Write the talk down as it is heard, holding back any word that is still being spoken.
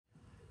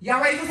Y'all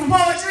ready for some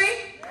poetry?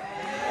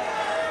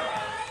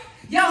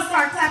 Y'all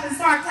start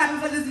clapping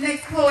for this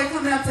next poet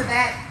coming up to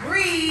that.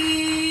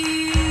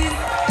 Breathe.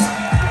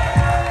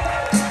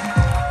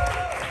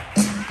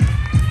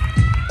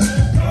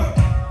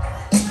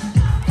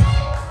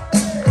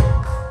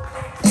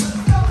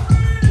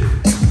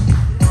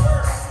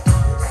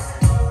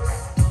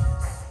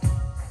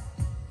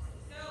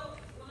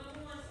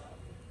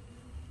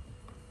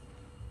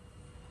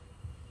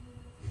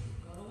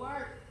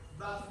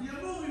 About to be a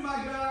movie, my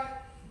guy.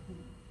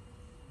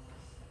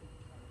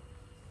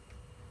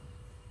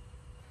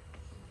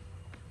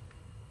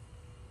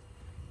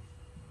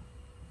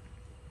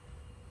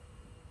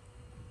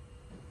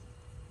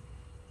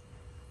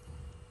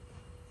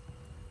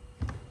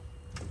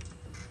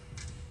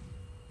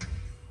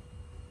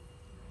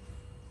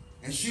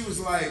 And she was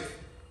like,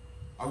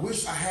 I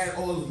wish I had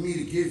all of me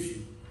to give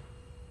you,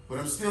 but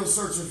I'm still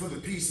searching for the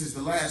pieces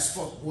the last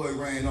fuckboy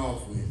ran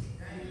off with.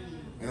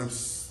 And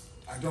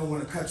I don't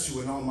want to cut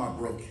you and all my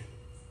broken.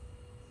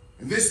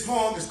 And this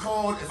poem is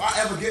called, If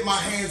I Ever Get My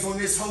Hands on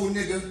This Whole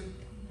Nigga.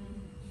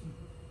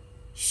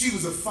 She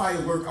was a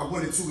firework I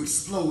wanted to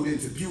explode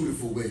into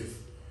beautiful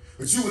with.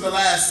 But you were the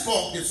last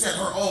spark that set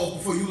her off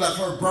before you left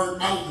her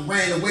burnt out and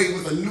ran away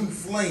with a new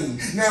flame.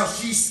 Now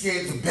she's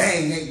scared the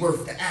bang ain't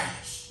worth the ash.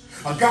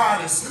 A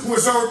goddess who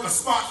reserved a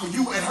spot for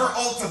you at her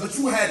altar, but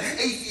you had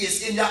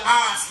atheists in your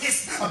eyes,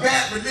 hissed a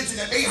bad religion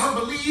that made her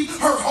believe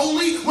her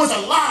holy was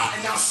a lie,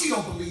 and now she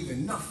don't believe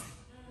in nothing.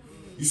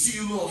 You see,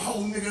 you little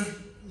hoe nigga,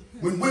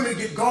 when women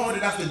get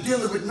guarded after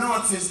dealing with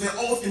nonsense, they're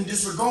often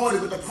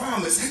disregarded with the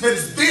promise that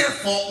it's their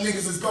fault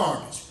niggas is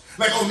garbage.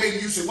 Like, oh, maybe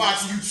you should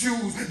watch who you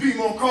choose, be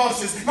more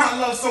cautious, not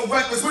love so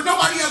reckless, but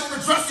nobody ever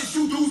addresses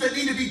you dudes that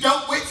need to be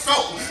dealt with, so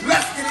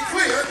let's get it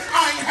clear,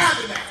 I ain't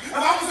having that. If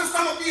I was the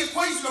sum of the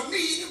equation of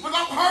me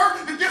without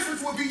her, the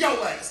difference would be your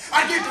ass.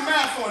 I did the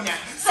math on that.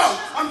 So,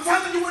 I'm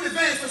telling you in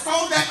advance, to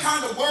solve that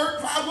kind of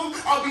word problem,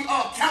 I'll be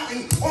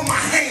counting on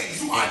my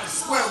hands. You either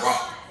square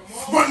up,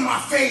 run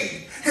my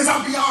fade, because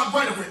I'm beyond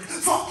rhetoric.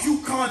 Fuck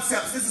you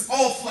concepts, this is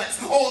all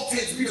flex, all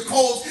tits, be the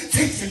cause,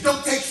 tension.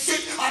 Don't take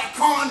shit out of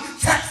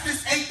context,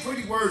 this ain't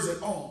pretty words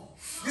at all.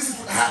 This is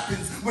what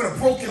happens when a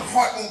broken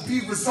heart won't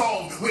be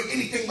resolved with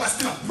anything less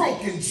than a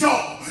broken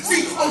jaw.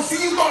 See, you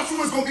thought you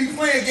was gonna be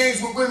playing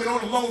games with women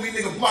on a lonely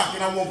nigga block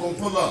and I won't gonna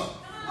pull up.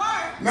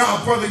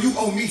 Nah, brother, you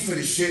owe me for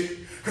this shit.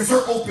 Cause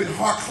her open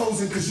heart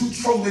closing, cause you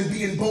trolling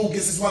being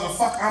bogus is why the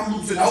fuck I'm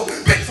losing hope.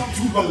 Bitch, I'm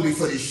too lonely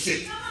for this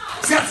shit.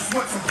 See, I just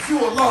want some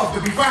pure love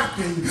to be wrapped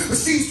in, but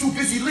she's too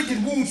busy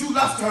licking wounds you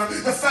left her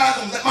to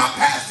fathom that my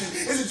passion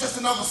isn't just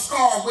another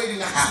scar waiting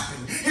to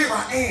happen. Here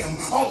I am,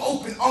 all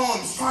open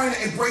arms, trying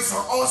to embrace her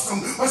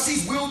awesome, while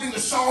she's wielding the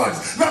shards,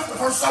 left of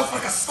herself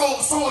like a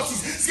sword.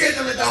 She's scared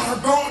to let down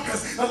her guard,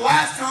 cause the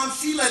last time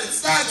she let it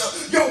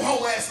stagger, your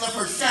whole ass left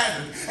her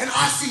shattered. And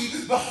I see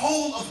the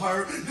whole of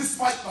her,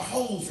 despite the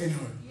holes in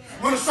her.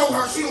 I'm gonna show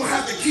her she don't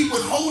have to keep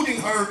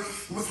withholding her,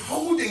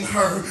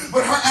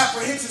 but her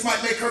apprehensions might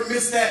make her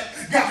miss that.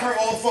 Got her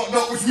all fucked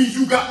up, which means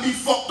you got me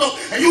fucked up,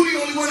 and you the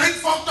only one ain't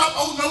fucked up.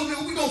 Oh no,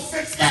 nigga, we gonna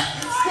fix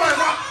that.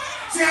 Square up.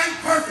 See, I ain't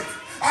perfect.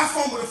 I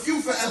fought with a few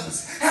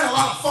forevers, had a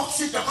lot of fuck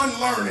shit to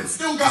unlearn, and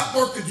still got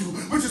work to do,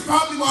 which is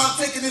probably why I'm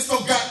taking this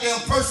so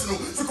goddamn personal,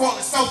 to call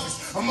it selfish,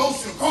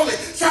 emotional, call it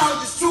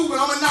childish too,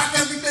 but I'ma knock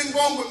everything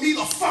wrong with me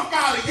the fuck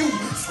out of you.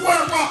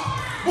 Square up.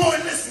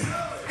 Boy, listen.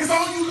 Cause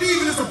all you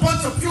leaving is a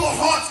bunch of pure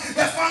hearts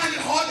that find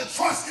it hard to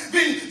trust.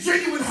 Then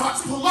genuine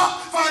hearts pull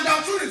up, find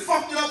out you done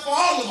fucked it up for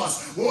all of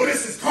us. Well,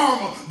 this is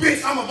karma.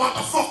 Bitch, I'm about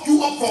to fuck you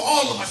up for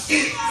all of us.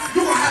 Shit.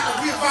 You gonna have to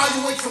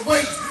reevaluate your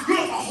ways. You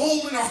left a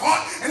hole in her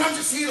heart, and I'm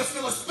just here to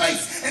fill a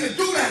space. And to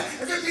do that,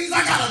 if it means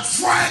I gotta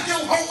drag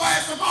your whole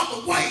ass about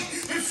the way,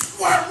 then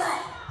square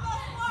up.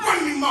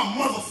 Run me my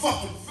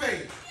motherfucking